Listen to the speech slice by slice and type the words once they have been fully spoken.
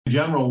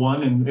general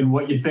one and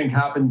what you think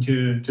happened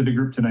to the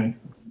group tonight.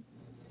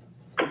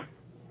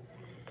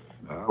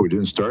 We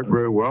didn't start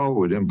very well,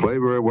 we didn't play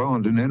very well,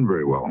 and didn't end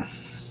very well.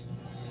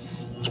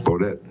 That's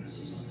about it.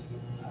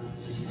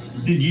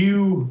 Did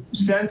you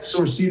sense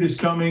or see this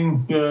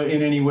coming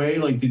in any way?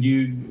 Like,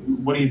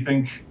 what do you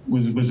think?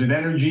 Was it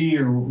energy,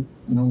 or,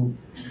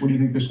 what do you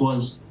think this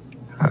was?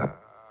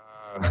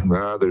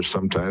 There's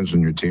sometimes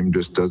when your team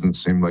just doesn't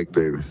seem like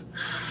they've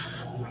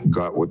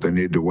got what they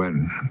need to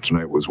win.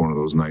 Tonight was one of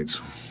those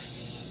nights.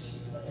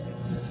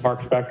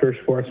 Mark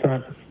Spector,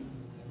 Sportsnet.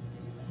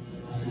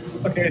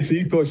 Okay, so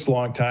you coached a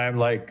long time.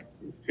 Like,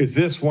 is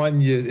this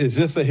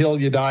a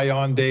hill you die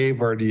on, Dave,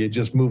 or do you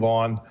just move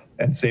on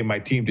and say my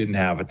team didn't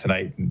have it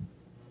tonight and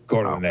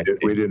go to the next game?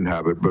 We didn't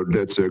have it, but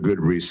that's a good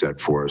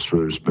reset for us.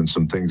 There's been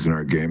some things in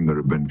our game that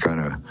have been kind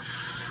of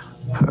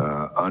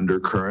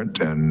undercurrent,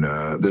 and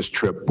this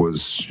trip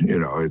was, you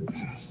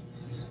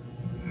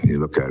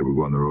look at it, we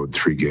won the road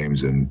 3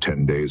 games in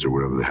 10 days or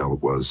whatever the hell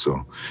it was.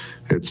 So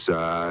it's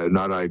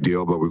not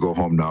ideal, but we go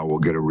home now. We'll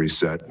get a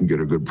reset and get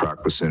a good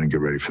practice in and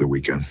get ready for the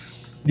weekend.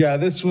 Yeah,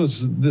 this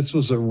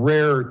was a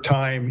rare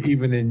time,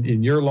 even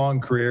in your long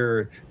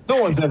career.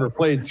 No one's ever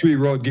played 3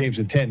 road games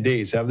in 10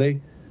 days, have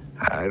they?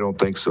 I don't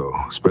think so,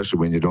 especially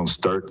when you don't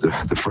start. The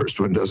first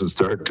one doesn't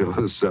start till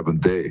the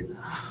 7th day.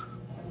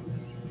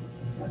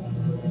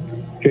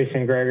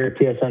 Jason Gregor,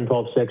 TSN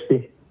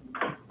 1260.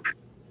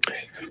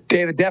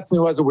 Dave, it definitely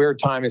was a weird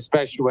time,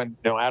 especially when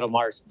Adam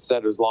Larson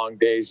said it was long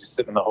days, just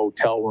sitting in the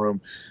hotel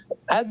room.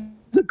 As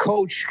a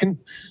coach,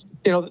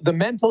 the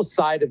mental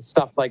side of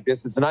stuff like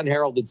this, it's an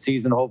unheralded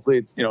season. Hopefully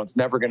it's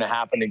never going to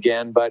happen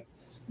again. But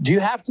do you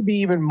have to be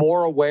even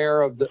more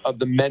aware of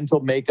the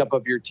mental makeup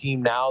of your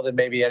team now than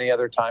maybe any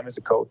other time as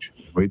a coach?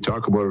 We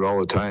talk about it all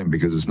the time,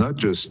 because it's not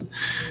just,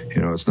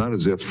 it's not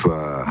as if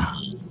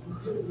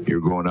you're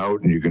going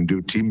out and you can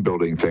do team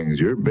building things.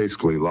 You're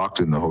basically locked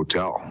in the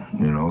hotel,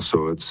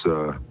 so it's,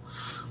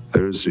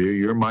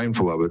 you're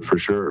mindful of it for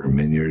sure. I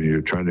mean,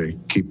 you're trying to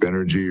keep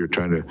energy. You're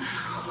trying to,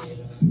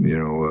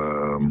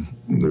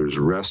 there's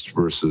rest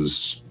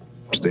versus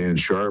staying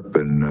sharp,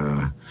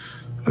 and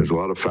there's a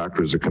lot of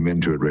factors that come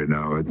into it right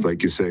now. It's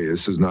like you say,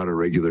 this is not a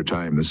regular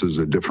time. This is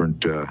a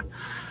different,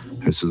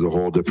 this is a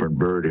whole different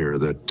bird here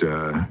that,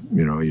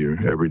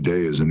 every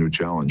day is a new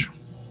challenge.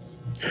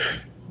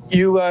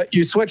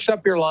 You switched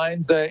up your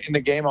lines in the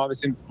game.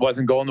 Obviously,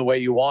 wasn't going the way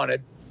you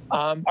wanted.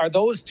 Are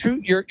those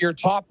two your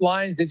top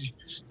lines?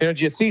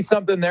 Did you see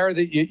something there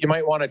that you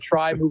might want to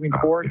try moving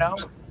forward now?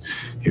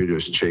 You're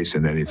just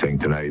chasing anything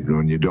tonight.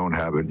 When you don't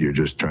have it, you're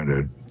just trying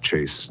to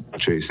chase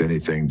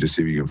anything to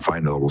see if you can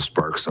find a little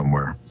spark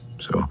somewhere.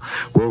 So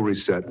we'll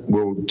reset.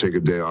 We'll take a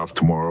day off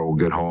tomorrow. We'll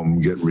get home,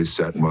 get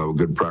reset, and we'll have a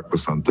good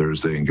practice on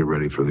Thursday and get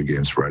ready for the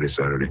games Friday,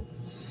 Saturday.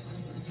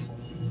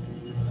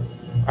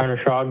 Rainer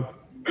Schog.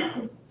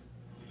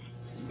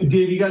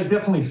 Dave, you guys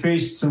definitely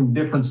faced some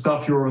different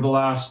stuff here over the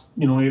last,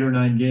 8 or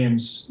 9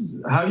 games.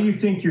 How do you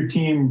think your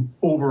team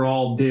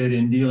overall did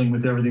in dealing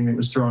with everything that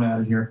was thrown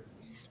at it here?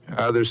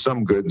 There's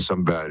some good and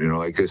some bad.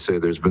 Like I say,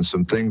 there's been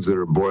some things that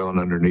are boiling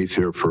underneath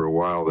here for a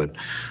while that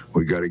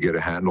we got to get a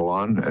handle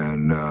on.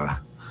 And,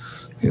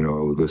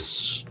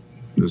 this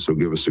will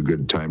give us a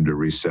good time to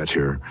reset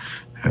here.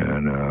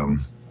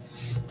 And,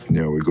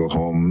 we go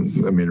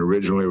home. I mean,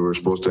 originally we were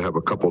supposed to have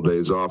a couple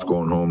days off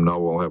going home. Now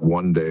we'll have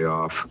 1 day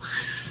off.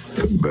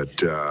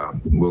 But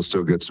we'll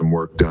still get some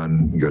work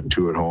done. We got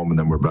 2 at home, and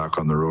then we're back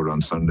on the road on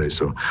Sunday.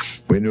 So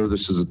we knew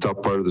this is a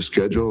tough part of the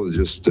schedule. It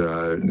just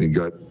it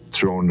got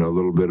thrown a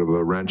little bit of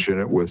a wrench in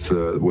it with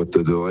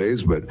the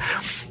delays, but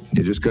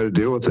you just got to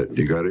deal with it.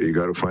 You got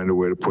to find a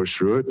way to push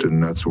through it,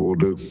 and that's what we'll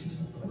do.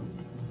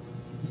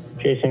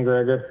 Jason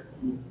Gregor.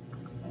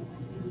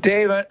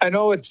 Dave, I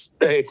know it's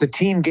a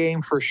team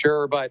game for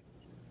sure, but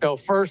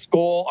first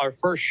goal, our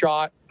first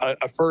shot,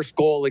 a first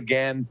goal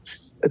again.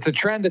 It's a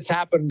trend that's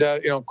happened,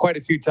 quite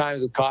a few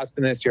times with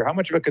Koskinen this year. How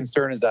much of a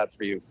concern is that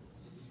for you?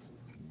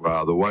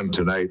 Well, the one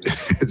tonight,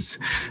 it's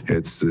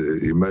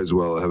you might as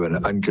well have an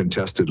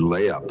uncontested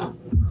layup.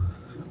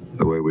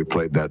 The way we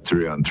played that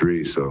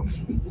 3-on-3, so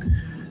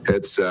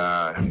it's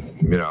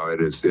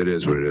it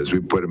is what it is. We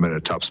put him in a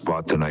tough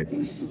spot tonight.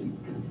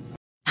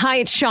 Hi,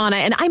 it's Shauna,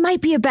 and I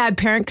might be a bad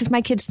parent because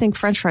my kids think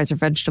French fries are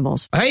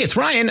vegetables. Hey, it's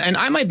Ryan, and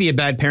I might be a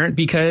bad parent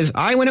because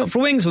I went out for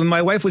wings when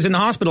my wife was in the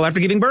hospital after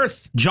giving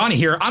birth. Johnny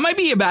here. I might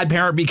be a bad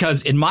parent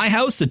because in my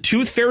house, the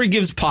tooth fairy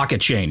gives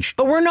pocket change.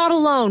 But we're not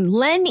alone.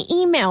 Len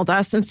emailed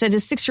us and said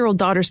his 6-year-old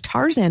daughter's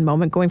Tarzan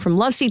moment going from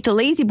love seat to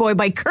lazy boy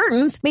by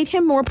curtains made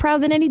him more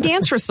proud than any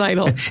dance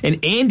recital.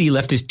 And Andy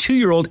left his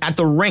 2-year-old at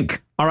the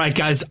rink. All right,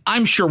 guys,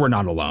 I'm sure we're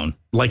not alone.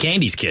 Like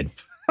Andy's kid.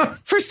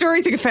 For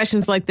stories and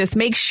confessions like this,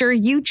 make sure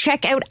you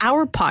check out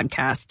our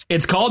podcast.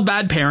 It's called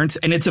Bad Parents,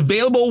 and it's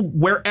available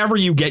wherever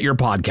you get your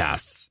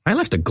podcasts. I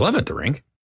left a glove at the rink.